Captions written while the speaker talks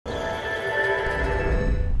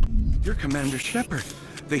Commander Shepard,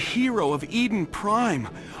 the hero of Eden Prime.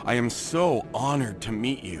 I am so honored to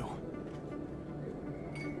meet you.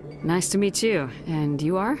 Nice to meet you. And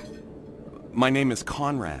you are? My name is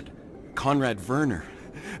Conrad. Conrad Werner.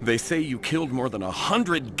 They say you killed more than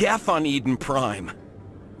 100 Geth on Eden Prime.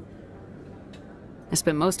 I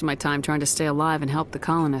spent most of my time trying to stay alive and help the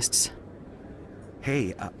colonists.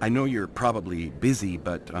 Hey, I know you're probably busy,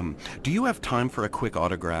 but do you have time for a quick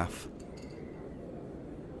autograph?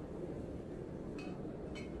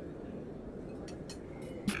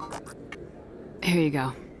 Here you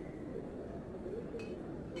go.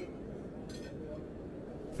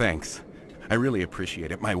 Thanks. I really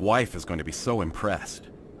appreciate it. My wife is going to be so impressed.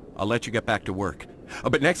 I'll let you get back to work.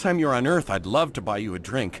 But next time you're on Earth, I'd love to buy you a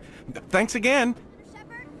drink. Thanks again!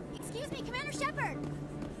 Shepard? Excuse me, Commander Shepard!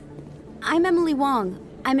 I'm Emily Wong.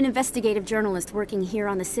 I'm an investigative journalist working here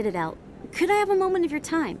on the Citadel. Could I have a moment of your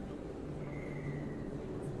time?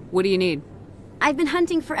 What do you need? I've been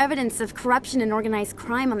hunting for evidence of corruption and organized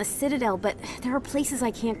crime on the Citadel, but there are places I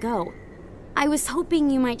can't go. I was hoping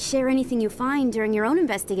you might share anything you find during your own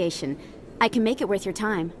investigation. I can make it worth your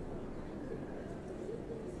time.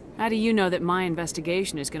 How do you know that my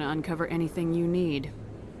investigation is going to uncover anything you need?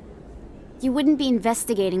 You wouldn't be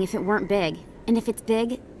investigating if it weren't big. And if it's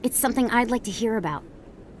big, it's something I'd like to hear about.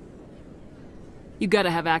 You gotta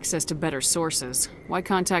have access to better sources. Why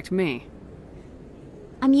contact me?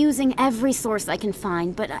 I'm using every source I can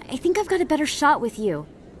find, but I think I've got a better shot with you.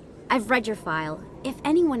 I've read your file. If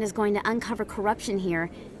anyone is going to uncover corruption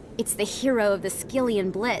here, it's the hero of the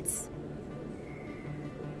Skillian Blitz.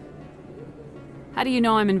 How do you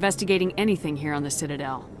know I'm investigating anything here on the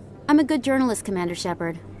Citadel? I'm a good journalist, Commander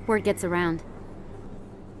Shepard. Word gets around.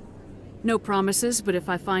 No promises, but if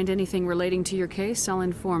I find anything relating to your case, I'll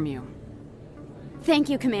inform you. Thank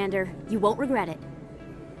you, Commander. You won't regret it.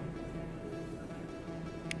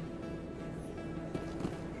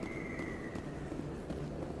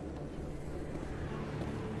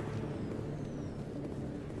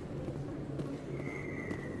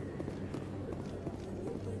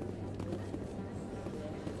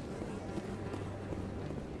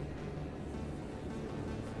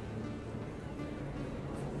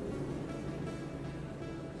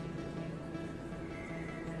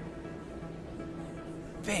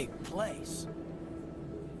 Big place.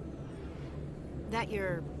 That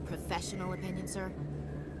your professional opinion, sir?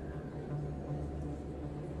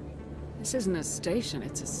 This isn't a station,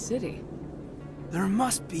 it's a city. There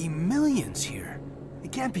must be millions here.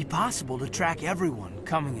 It can't be possible to track everyone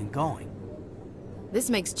coming and going. This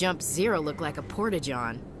makes Jump Zero look like a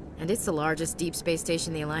porta-john, and it's the largest deep space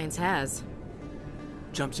station the Alliance has.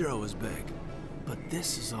 Jump Zero is big, but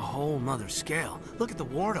this is a whole nother scale. Look at the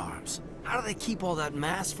ward arms. How do they keep all that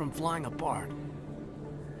mass from flying apart?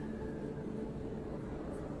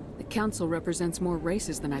 The Council represents more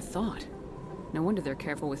races than I thought. No wonder they're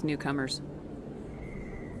careful with newcomers.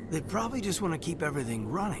 They probably just want to keep everything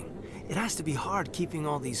running. It has to be hard keeping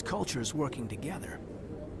all these cultures working together.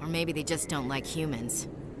 Or maybe they just don't like humans.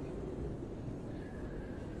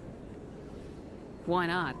 Why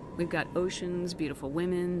not? We've got oceans, beautiful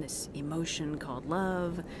women, this emotion called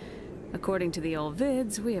love. According to the old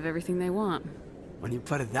vids, we have everything they want. When you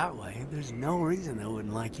put it that way, there's no reason they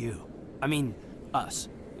wouldn't like you. I mean, us.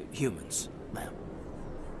 Humans, ma'am.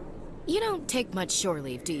 You don't take much shore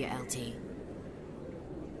leave, do you, LT?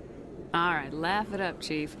 Alright, laugh it up,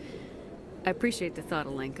 Chief. I appreciate the thought,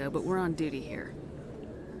 Alenka, but we're on duty here.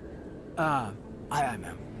 Aye,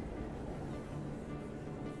 ma'am.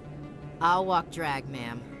 I'll walk drag,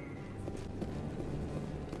 ma'am.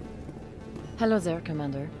 Hello there,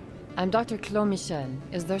 Commander. I'm Dr. Claude Michel.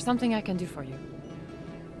 Is there something I can do for you?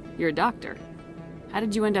 You're a doctor. How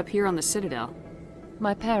did you end up here on the Citadel?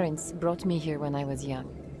 My parents brought me here when I was young.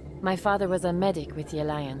 My father was a medic with the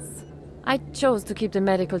Alliance. I chose to keep the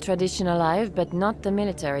medical tradition alive, but not the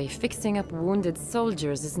military. Fixing up wounded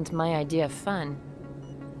soldiers isn't my idea of fun.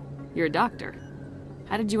 You're a doctor.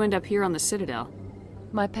 How did you end up here on the Citadel?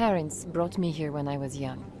 My parents brought me here when I was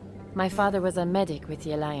young. My father was a medic with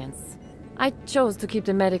the Alliance. I chose to keep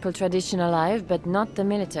the medical tradition alive, but not the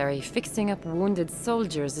military. Fixing up wounded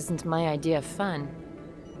soldiers isn't my idea of fun.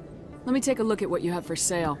 Let me take a look at what you have for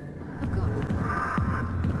sale.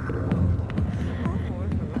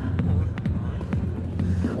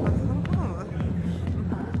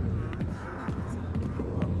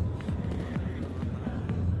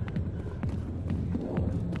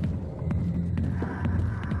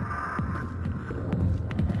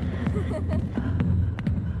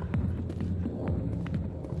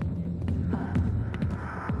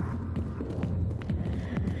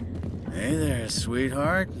 Hey there,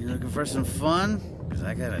 sweetheart. You looking for some fun? 'Cause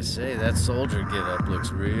I gotta say, that soldier get-up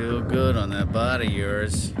looks real good on that body of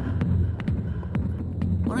yours.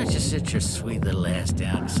 Why don't you sit your sweet little ass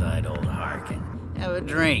down beside old Harkin? Have a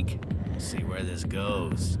drink. See where this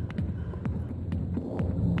goes.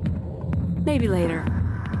 Maybe later.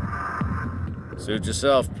 Suit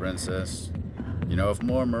yourself, Princess. You know, if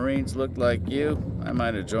more Marines looked like you, I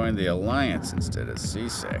might have joined the Alliance instead of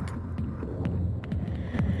CSEC.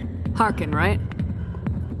 Harkin, right?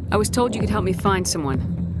 I was told you could help me find someone.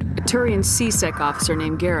 A Turian CSEC officer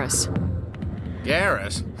named Garrus.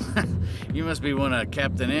 Garrus? You must be one of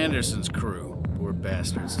Captain Anderson's crew. Poor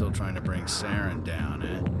bastard, still trying to bring Saren down,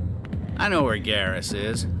 eh? I know where Garrus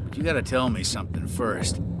is, but you gotta tell me something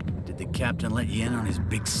first. Did the captain let you in on his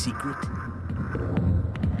big secret?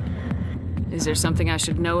 Is there something I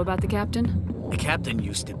should know about the captain? The captain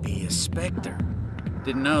used to be a Spectre.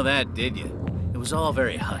 Didn't know that, did you? It was all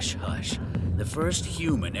very hush-hush. The first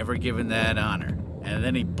human ever given that honor, and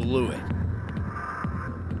then he blew it.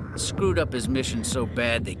 Screwed up his mission so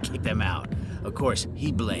bad they kicked him out. Of course,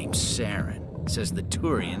 he blames Saren. Says the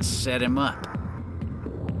Turians set him up.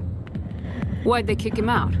 Why'd they kick him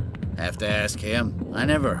out? Have to ask him. I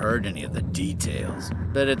never heard any of the details.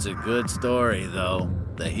 Bet it's a good story, though.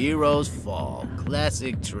 The hero's fall.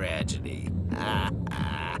 Classic tragedy.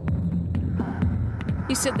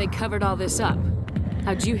 You said they covered all this up.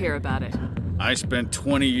 How'd you hear about it? I spent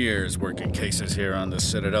 20 years working cases here on the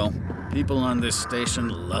Citadel. People on this station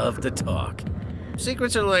love to talk.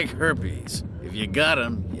 Secrets are like herpes. If you got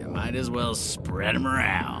them, you might as well spread them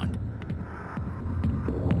around.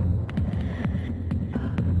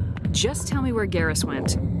 Just tell me where Garrus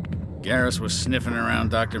went. Garrus was sniffing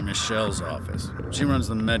around Dr. Michelle's office. She runs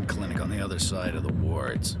the med clinic on the other side of the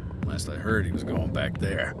wards. Last I heard, he was going back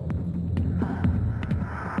there.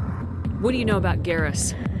 What do you know about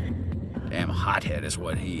Garrus? Damn hothead is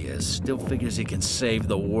what he is. Still figures he can save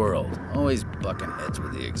the world. Always bucking heads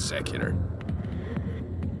with the Executor.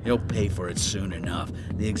 He'll pay for it soon enough.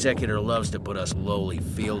 The Executor loves to put us lowly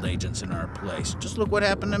field agents in our place. Just look what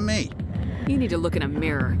happened to me. You need to look in a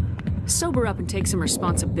mirror. Sober up and take some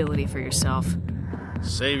responsibility for yourself.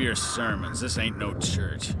 Save your sermons. This ain't no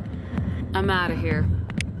church. I'm out of here.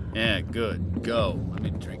 Yeah, good. Go. Let me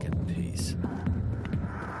drink in peace.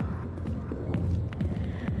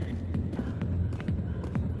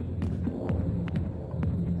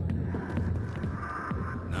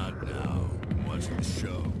 Not now. Watch the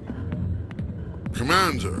show.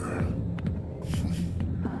 Commander.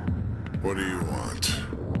 What do you want?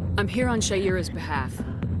 I'm here on Shaira's behalf.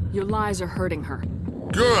 Your lies are hurting her.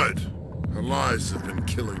 Good! Her lies have been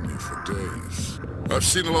killing me for days. I've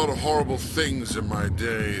seen a lot of horrible things in my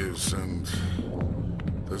days, and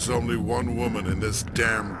there's only one woman in this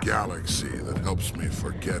damn galaxy that helps me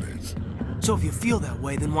forget it. So if you feel that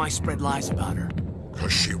way, then why spread lies about her?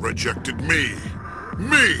 'Cause she rejected me!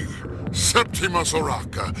 Me! Septimus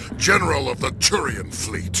Oraka, General of the Turian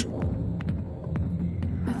Fleet!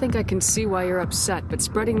 I think I can see why you're upset, but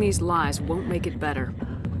spreading these lies won't make it better.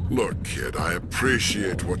 Look, kid, I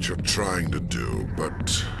appreciate what you're trying to do,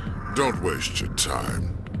 but don't waste your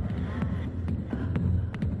time.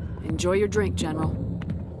 Enjoy your drink, General.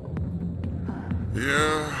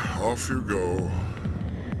 Yeah, off you go.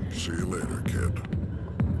 See you later, kid.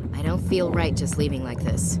 I don't feel right just leaving like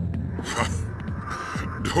this.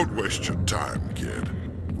 Don't waste your time, kid.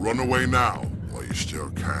 Run away now, while you still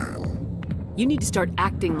can. You need to start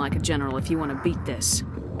acting like a general if you want to beat this.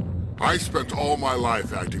 I spent all my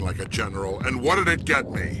life acting like a general, and what did it get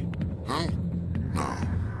me? Huh? No,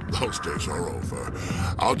 those days are over.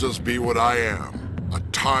 I'll just be what I am. A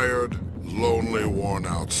tired, lonely,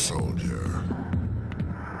 worn-out soldier.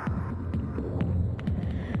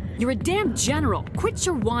 You're a damn general. Quit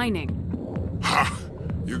your whining. Ha!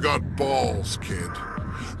 You got balls, kid.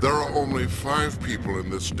 There are only 5 people in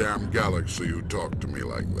this damn galaxy who talk to me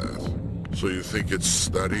like that. So you think it's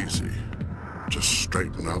that easy? Just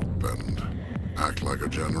straighten up and act like a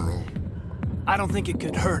general? I don't think it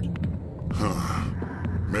could hurt. Huh.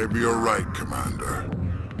 Maybe you're right, Commander.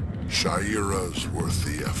 Shaira's worth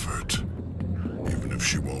the effort. Even if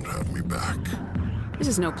she won't have me back. This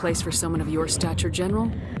is no place for someone of your stature, General.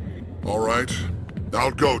 All right.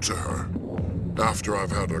 I'll go to her. After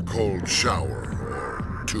I've had a cold shower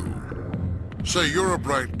or 2. Say, you're a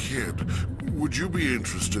bright kid. Would you be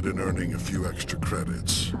interested in earning a few extra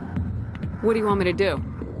credits? What do you want me to do?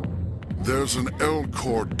 There's an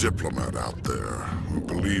L-Corps diplomat out there who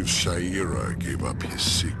believes Shaira gave up his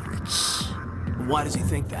secrets. Why does he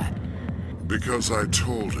think that? Because I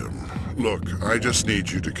told him. Look, I just need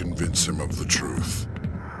you to convince him of the truth.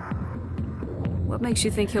 What makes you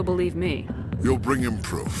think he'll believe me? You'll bring him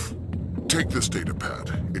proof. Take this data pad.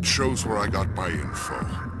 It shows where I got my info.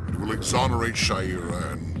 It will exonerate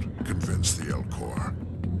Shaira and convince the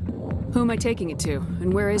Elcor. Who am I taking it to,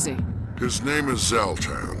 and where is he? His name is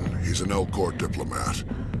Zaltan. He's an Elcor diplomat.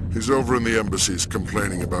 He's over in the embassies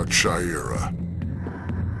complaining about Shaira.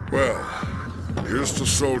 Well, here's to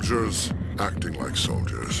soldiers acting like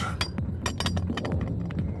soldiers.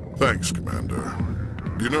 Thanks, Commander.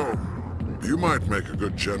 You know, you might make a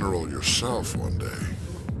good general yourself one day.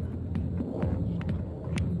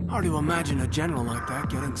 Hard to imagine a general like that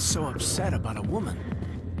getting so upset about a woman.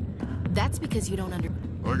 That's because you don't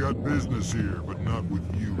I got business here, but not with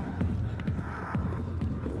you.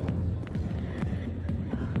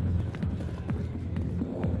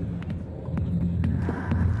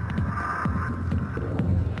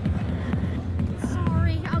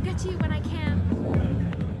 Sorry, I'll get to you when I can.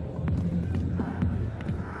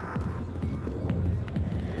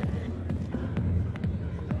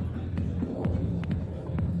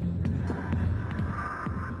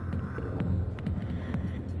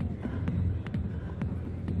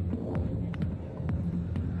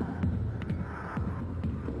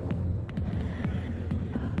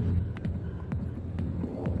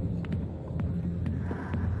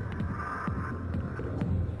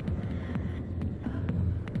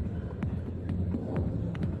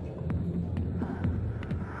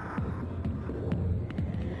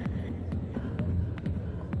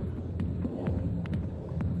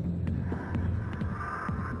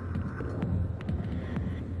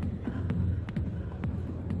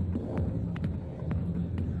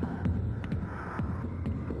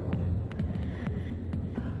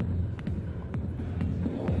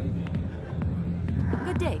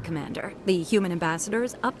 Good day, Commander. The human ambassador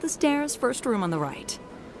is up the stairs, first room on the right.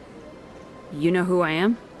 You know who I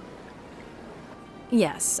am?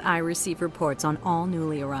 Yes, I receive reports on all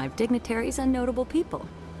newly arrived dignitaries and notable people.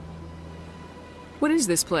 What is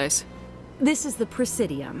this place? This is the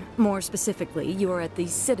Presidium. More specifically, you are at the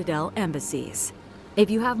Citadel embassies. If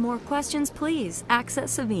you have more questions, please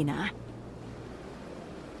access Savina.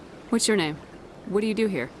 What's your name? What do you do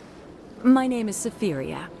here? My name is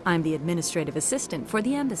Safiria. I'm the administrative assistant for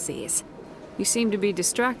the embassies. You seem to be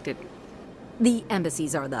distracted. The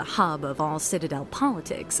embassies are the hub of all Citadel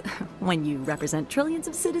politics. When you represent trillions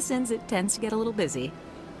of citizens, it tends to get a little busy.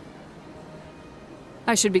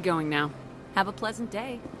 I should be going now. Have a pleasant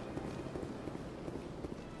day.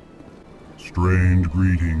 Strange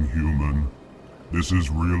greeting, human. This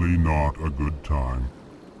is really not a good time.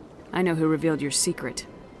 I know who revealed your secret.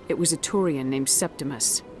 It was a Turian named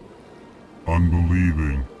Septimus.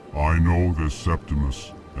 Unbelieving, I know this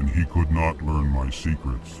Septimus, and he could not learn my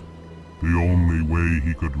secrets. The only way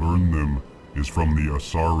he could learn them is from the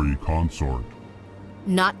Asari consort.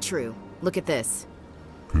 Not true. Look at this.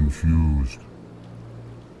 Confused.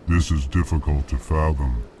 This is difficult to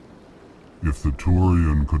fathom. If the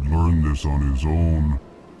Turian could learn this on his own,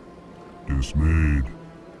 dismayed,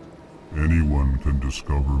 anyone can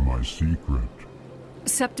discover my secret.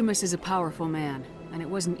 Septimus is a powerful man, and it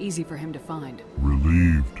wasn't easy for him to find.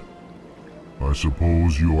 Relieved. I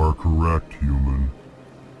suppose you are correct, human.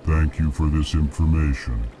 Thank you for this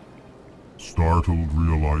information. Startled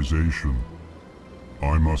realization.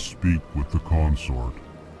 I must speak with the consort.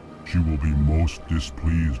 She will be most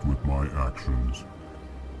displeased with my actions.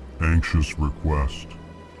 Anxious request.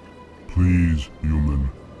 Please, human,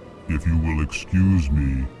 if you will excuse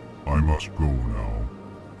me, I must go now.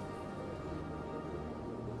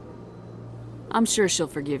 I'm sure she'll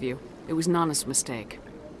forgive you. It was an honest mistake.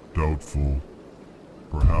 Doubtful.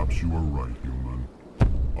 Perhaps you are right, human.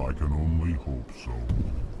 I can only hope so.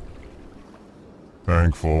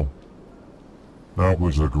 Thankful. That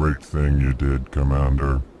was a great thing you did,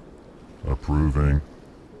 Commander. Approving.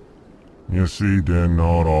 You see, Din,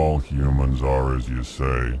 not all humans are as you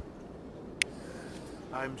say.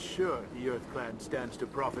 I'm sure the Earth Clan stands to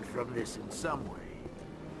profit from this in some way.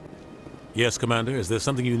 Yes, Commander. Is there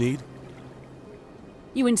something you need?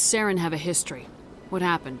 You and Saren have a history. What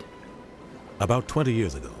happened? About 20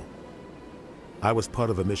 years ago, I was part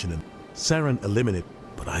of a mission and Saren eliminated,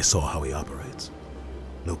 but I saw how he operates.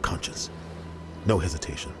 No conscience. No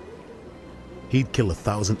hesitation. He'd kill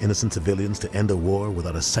 1,000 innocent civilians to end a war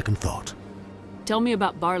without a second thought. Tell me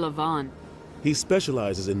about Barlavan. He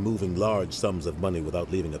specializes in moving large sums of money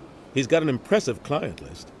without leaving a... He's got an impressive client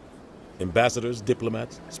list. Ambassadors,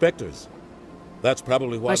 diplomats, specters. That's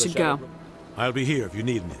probably why I should go. I'll be here if you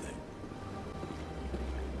need anything.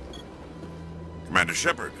 Commander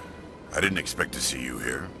Shepard, I didn't expect to see you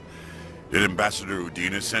here. Did Ambassador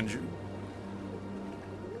Udina send you?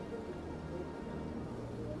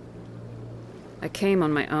 I came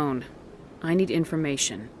on my own. I need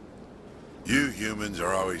information. You humans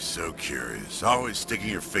are always so curious, always sticking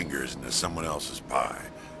your fingers into someone else's pie.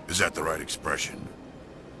 Is that the right expression?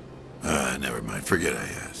 Never mind, forget I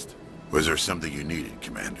asked. Was there something you needed,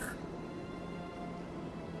 Commander?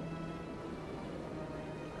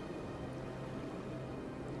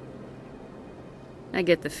 I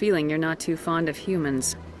get the feeling you're not too fond of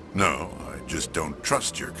humans. No, I just don't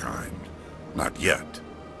trust your kind. Not yet.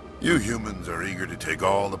 You humans are eager to take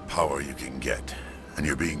all the power you can get, and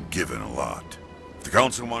you're being given a lot. If the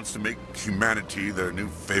Council wants to make humanity their new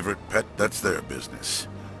favorite pet, that's their business.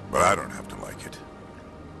 But I don't have to like it.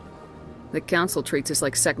 The Council treats us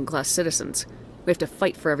like second-class citizens. We have to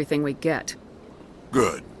fight for everything we get.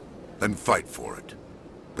 Good. Then fight for it.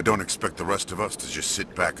 But don't expect the rest of us to just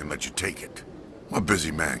sit back and let you take it. I'm a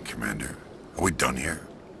busy man, Commander. Are we done here?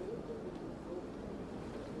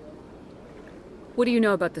 What do you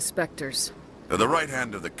know about the Spectres? They're the right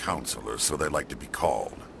hand of the Council, or so they like to be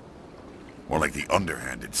called. More like the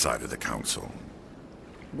underhanded side of the Council.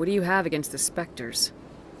 What do you have against the Spectres?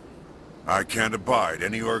 I can't abide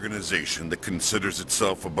any organization that considers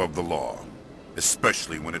itself above the law.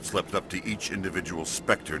 Especially when it's left up to each individual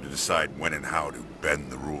Spectre to decide when and how to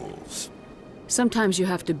bend the rules. Sometimes you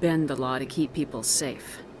have to bend the law to keep people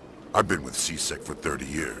safe. I've been with CSEC for 30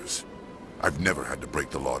 years. I've never had to break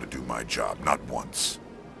the law to do my job, not once.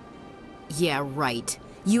 Yeah, right.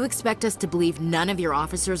 You expect us to believe none of your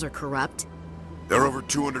officers are corrupt? There are over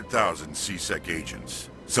 200,000 CSEC agents.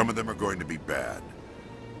 Some of them are going to be bad.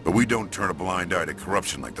 But we don't turn a blind eye to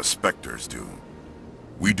corruption like the Spectres do.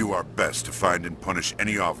 We do our best to find and punish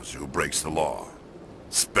any officer who breaks the law.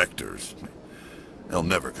 Spectres. They'll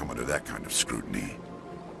never come under that kind of scrutiny.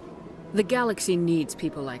 The galaxy needs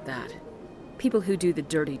people like that. People who do the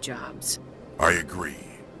dirty jobs. I agree.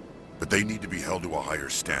 But they need to be held to a higher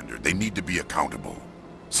standard. They need to be accountable.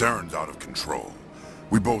 Saren's out of control.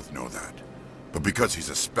 We both know that. But because he's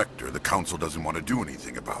a Spectre, the Council doesn't want to do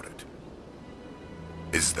anything about it.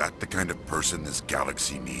 Is that the kind of person this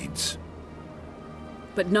galaxy needs?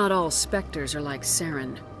 But not all Spectres are like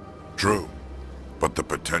Saren. True. But the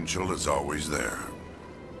potential is always there.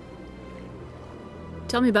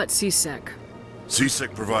 Tell me about CSEC.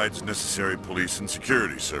 CSEC provides necessary police and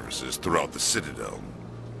security services throughout the Citadel.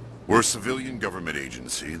 We're a civilian government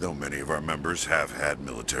agency, though many of our members have had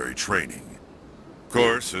military training. Of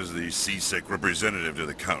course, as the CSEC representative to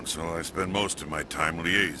the Council, I spend most of my time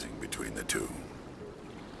liaising between the two.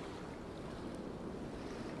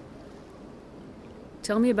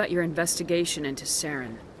 Tell me about your investigation into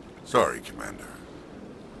Saren. Sorry, Commander.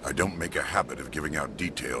 I don't make a habit of giving out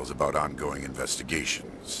details about ongoing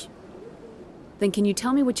investigations. Then can you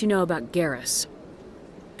tell me what you know about Garrus?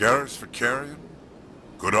 Garrus Vakarian?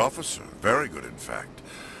 Good officer. Very good, in fact.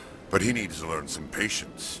 But he needs to learn some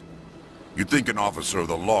patience. You'd think an officer of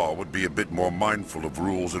the law would be a bit more mindful of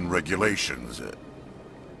rules and regulations.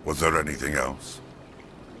 Was there anything else?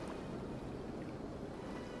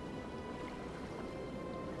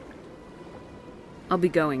 I'll be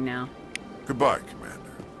going now. Goodbye, Commander.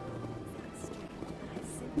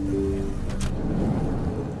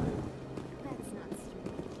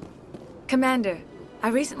 Commander, I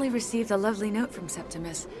recently received a lovely note from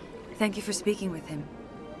Septimus. Thank you for speaking with him.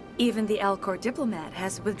 Even the Alcor diplomat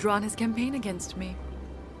has withdrawn his campaign against me.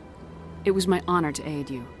 It was my honor to aid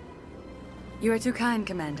you. You are too kind,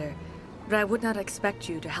 Commander, but I would not expect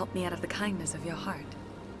you to help me out of the kindness of your heart.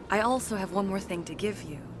 I also have one more thing to give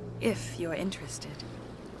you, if you are interested.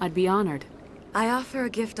 I'd be honored. I offer a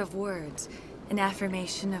gift of words, an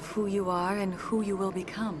affirmation of who you are and who you will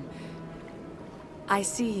become. I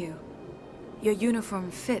see you. Your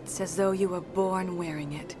uniform fits as though you were born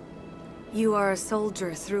wearing it. You are a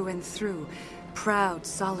soldier through and through, proud,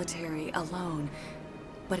 solitary, alone,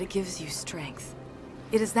 but it gives you strength.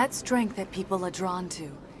 It is that strength that people are drawn to.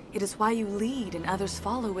 It is why you lead and others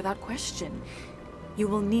follow without question. You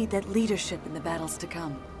will need that leadership in the battles to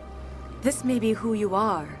come. This may be who you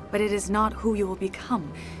are, but it is not who you will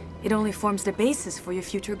become. It only forms the basis for your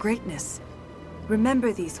future greatness.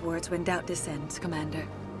 Remember these words when doubt descends, Commander.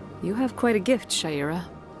 You have quite a gift, Shaira.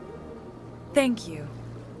 Thank you.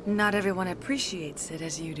 Not everyone appreciates it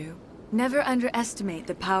as you do. Never underestimate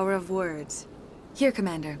the power of words. Here,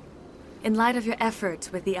 Commander. In light of your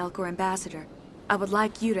efforts with the Alcor ambassador, I would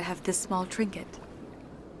like you to have this small trinket.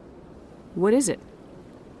 What is it?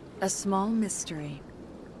 A small mystery.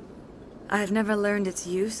 I have never learned its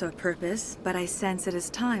use or purpose, but I sense it is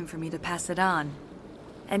time for me to pass it on.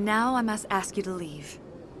 And now I must ask you to leave.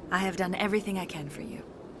 I have done everything I can for you.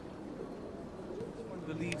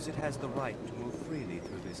 One believes it has the right to move freely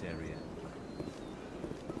through this area.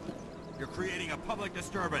 You're creating a public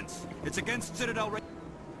disturbance. It's against Citadel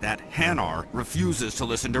That Hanar refuses to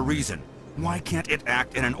listen to reason. Why can't it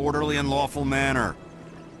act in an orderly and lawful manner?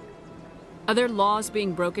 Are there laws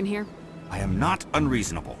being broken here? I am not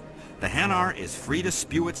unreasonable. The Hanar is free to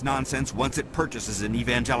spew its nonsense once it purchases an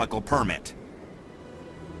evangelical permit.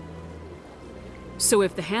 So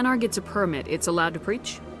if the Hanar gets a permit, it's allowed to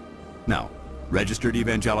preach? No. Registered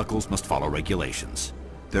evangelicals must follow regulations.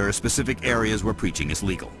 There are specific areas where preaching is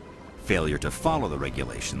legal. Failure to follow the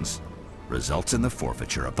regulations results in the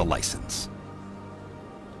forfeiture of the license.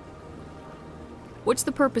 What's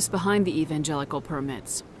the purpose behind the evangelical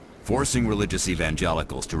permits? Forcing religious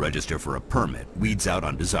evangelicals to register for a permit weeds out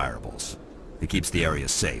undesirables. It keeps the area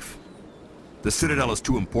safe. The Citadel is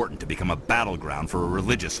too important to become a battleground for a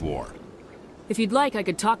religious war. If you'd like, I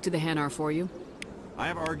could talk to the Hanar for you. I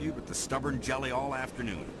have argued with the stubborn jelly all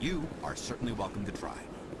afternoon. You are certainly welcome to try.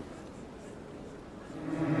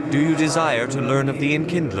 Do you desire to learn of the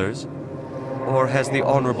Enkindlers? Or has the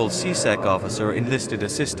Honorable CSEC officer enlisted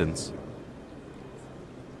assistance?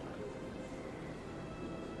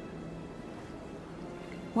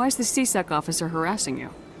 Why is the CSEC officer harassing you?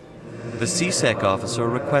 The CSEC officer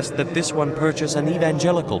requests that this one purchase an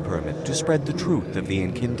evangelical permit to spread the truth of the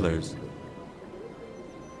Enkindlers.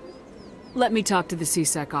 Let me talk to the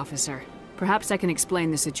CSEC officer. Perhaps I can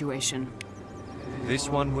explain the situation. This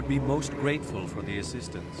one would be most grateful for the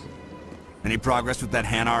assistance. Any progress with that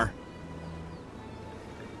Hanar?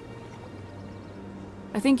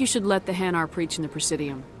 I think you should let the Hanar preach in the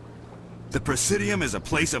Presidium. The Presidium is a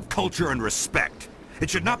place of culture and respect. It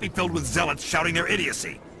should not be filled with zealots shouting their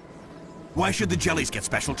idiocy. Why should the jellies get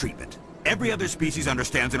special treatment? Every other species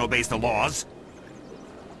understands and obeys the laws.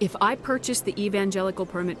 If I purchased the evangelical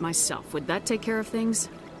permit myself, would that take care of things?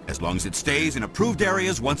 As long as it stays in approved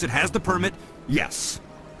areas once it has the permit, yes.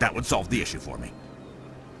 That would solve the issue for me.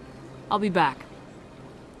 I'll be back.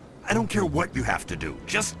 I don't care what you have to do.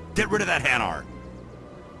 Just get rid of that Hanar.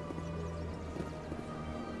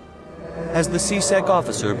 Has the CSEC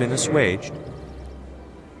officer been assuaged?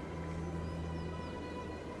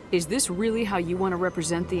 Is this really how you want to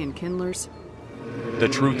represent the Enkindlers? The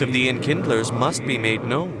truth of the Enkindlers must be made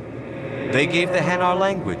known. They gave the Hanar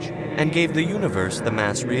language, and gave the universe the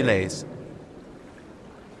mass relays.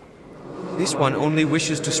 This one only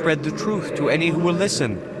wishes to spread the truth to any who will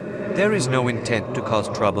listen. There is no intent to cause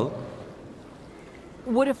trouble.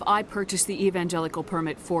 What if I purchase the evangelical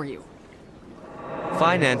permit for you?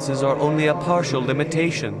 Finances are only a partial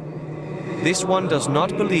limitation. This one does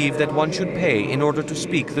not believe that one should pay in order to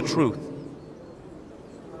speak the truth.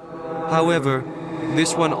 However,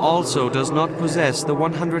 this one also does not possess the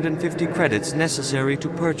 150 credits necessary to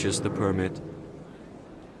purchase the permit.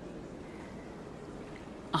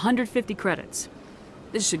 150 credits.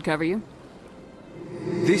 This should cover you.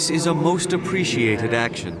 This is a most appreciated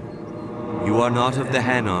action. You are not of the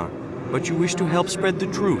Hanar, but you wish to help spread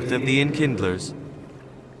the truth of the Enkindlers.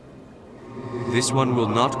 This one will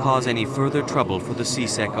not cause any further trouble for the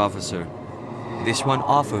CSEC officer. This one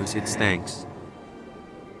offers its thanks.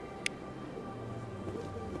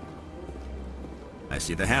 I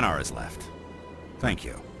see the Hanar is left. Thank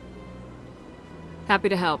you. Happy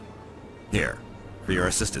to help. Here, for your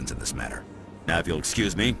assistance in this matter. Now, if you'll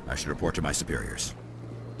excuse me, I should report to my superiors.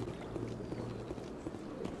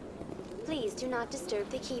 Please do not disturb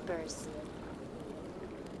the keepers.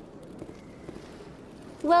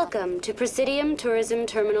 Welcome to Presidium Tourism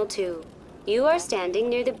Terminal 2. You are standing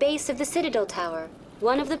near the base of the Citadel Tower,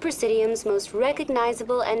 one of the Presidium's most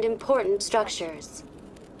recognizable and important structures.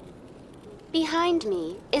 Behind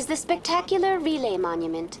me is the spectacular Relay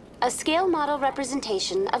Monument, a scale model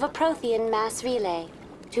representation of a Prothean mass relay.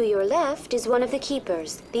 To your left is one of the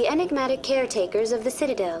keepers, the enigmatic caretakers of the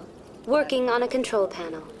Citadel, working on a control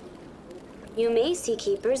panel. You may see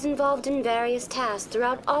keepers involved in various tasks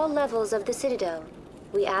throughout all levels of the Citadel.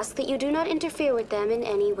 We ask that you do not interfere with them in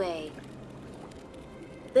any way.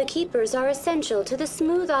 The keepers are essential to the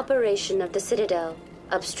smooth operation of the Citadel.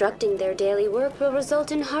 Obstructing their daily work will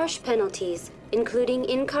result in harsh penalties, including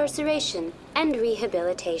incarceration and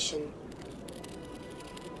rehabilitation.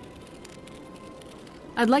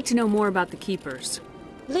 I'd like to know more about the keepers.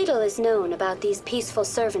 Little is known about these peaceful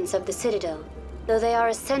servants of the Citadel, though they are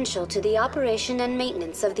essential to the operation and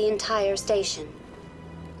maintenance of the entire station.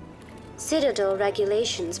 Citadel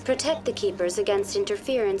regulations protect the keepers against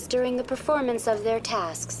interference during the performance of their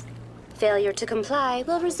tasks. Failure to comply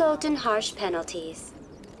will result in harsh penalties.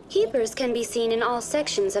 Keepers can be seen in all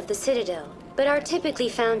sections of the Citadel, but are typically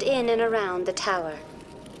found in and around the tower.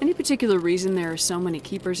 Any particular reason there are so many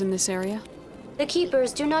keepers in this area? The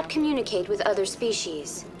keepers do not communicate with other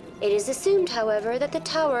species. It is assumed, however, that the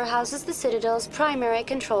tower houses the Citadel's primary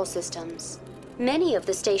control systems. Many of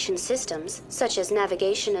the station's systems, such as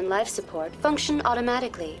navigation and life support, function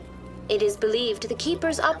automatically. It is believed the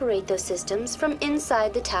Keepers operate those systems from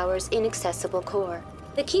inside the tower's inaccessible core.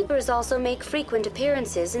 The Keepers also make frequent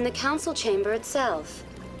appearances in the Council chamber itself,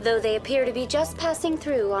 though they appear to be just passing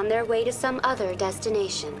through on their way to some other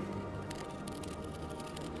destination.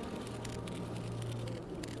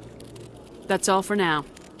 That's all for now.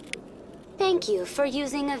 Thank you for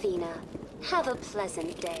using Avina. Have a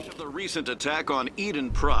pleasant day. Of the recent attack on Eden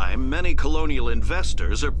Prime, many colonial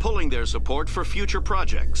investors are pulling their support for future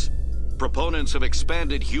projects. Proponents of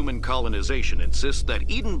expanded human colonization insist that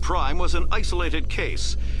Eden Prime was an isolated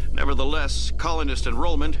case. Nevertheless, colonist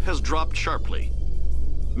enrollment has dropped sharply.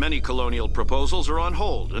 Many colonial proposals are on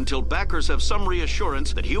hold until backers have some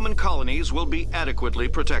reassurance that human colonies will be adequately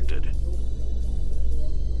protected.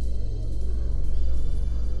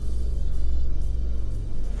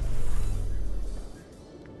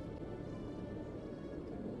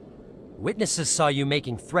 Witnesses saw you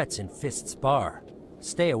making threats in Fist's bar.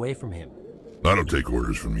 Stay away from him. I don't take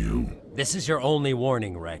orders from you. This is your only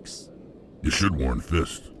warning, Rex. You should warn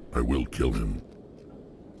Fist. I will kill him.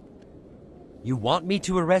 You want me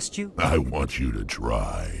to arrest you? I want you to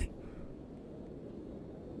try.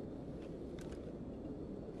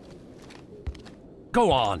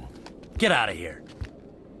 Go on. Get out of here.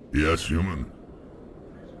 Yes, human.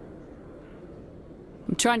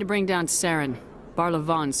 I'm trying to bring down Saren.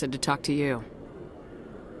 Barlavon said to talk to you.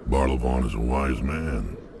 Barlavon is a wise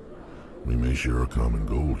man. We may share a common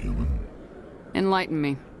goal, human. Enlighten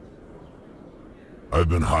me. I've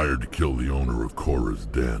been hired to kill the owner of Korra's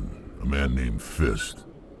Den, a man named Fist.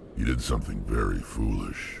 He did something very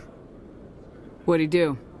foolish. What'd he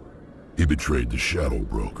do? He betrayed the Shadow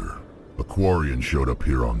Broker. A Quarian showed up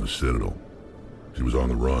here on the Citadel. She was on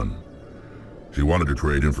the run. She wanted to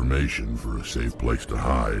trade information for a safe place to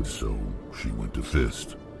hide, so she went to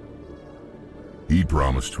Fist. He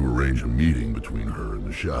promised to arrange a meeting between her and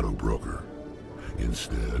the Shadow Broker.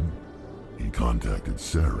 Instead, he contacted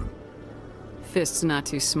Saren. Fist's not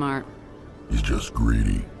too smart. He's just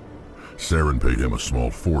greedy. Saren paid him a small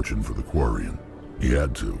fortune for the Quarian. He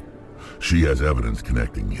had to. She has evidence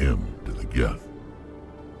connecting him to the Geth.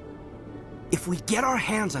 If we get our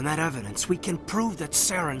hands on that evidence, we can prove that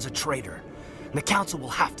Saren's a traitor. And the Council will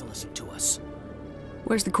have to listen to us.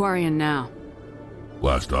 Where's the Quarian now?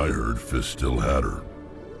 Last I heard, Fist still had her.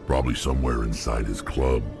 Probably somewhere inside his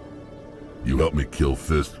club. You help me kill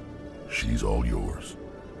Fist, she's all yours.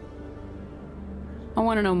 I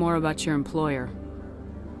want to know more about your employer.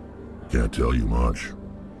 Can't tell you much.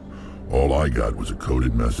 All I got was a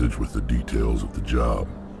coded message with the details of the job.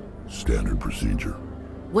 Standard procedure.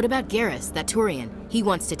 What about Garrus, that Turian? He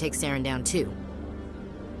wants to take Saren down too.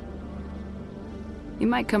 He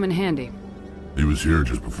might come in handy. He was here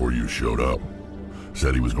just before you showed up.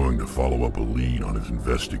 Said he was going to follow up a lead on his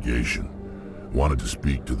investigation. Wanted to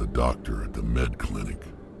speak to the doctor at the med clinic.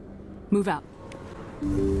 Move out.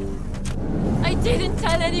 I didn't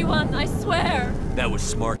tell anyone, I swear! That was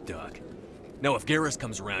smart, Doc. Now if Garrus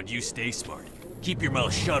comes around, you stay smart. Keep your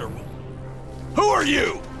mouth shut or we'll... Who are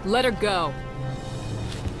you? Let her go.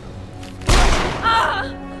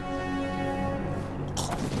 Ah!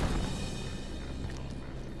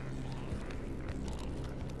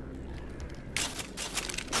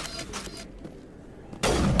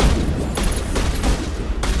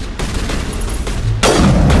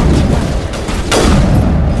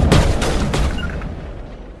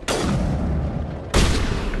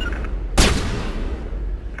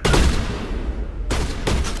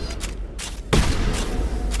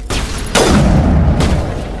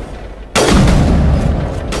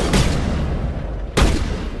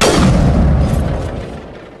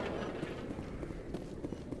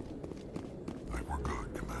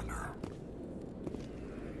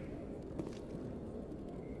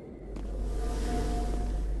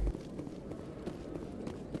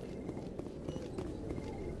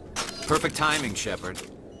 Perfect timing, Shepard.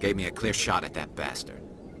 Gave me a clear shot at that bastard.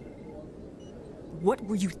 What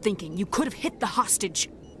were you thinking? You could have hit the hostage.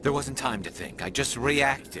 There wasn't time to think. I just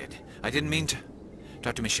reacted. I didn't mean to...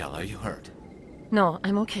 Dr. Michelle, are you hurt? No,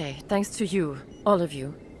 I'm okay. Thanks to you. All of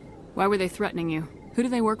you. Why were they threatening you? Who do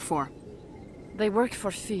they work for? They work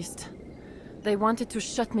for Fist. They wanted to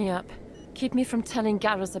shut me up. Keep me from telling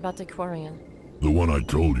Garrus about the Quarian. The one I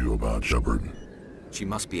told you about, Shepard. She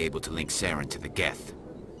must be able to link Saren to the Geth.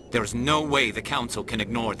 There's no way the Council can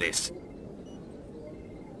ignore this.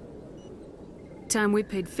 Time we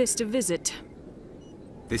paid Fist a visit.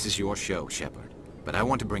 This is your show, Shepard. But I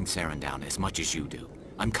want to bring Saren down as much as you do.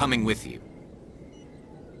 I'm coming with you.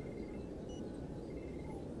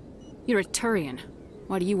 You're a Turian.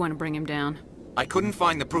 Why do you want to bring him down? I couldn't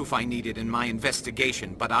find the proof I needed in my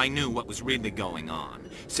investigation, but I knew what was really going on.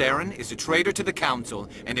 Saren is a traitor to the Council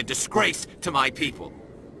and a disgrace to my people.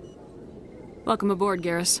 Welcome aboard,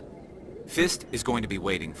 Garrus. Fist is going to be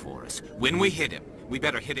waiting for us. When we hit him, we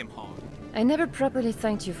better hit him hard. I never properly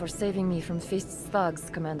thanked you for saving me from Fist's thugs,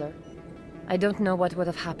 Commander. I don't know what would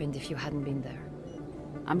have happened if you hadn't been there.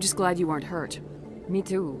 I'm just glad you weren't hurt. Me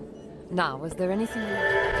too. Now, was there anything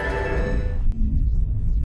you...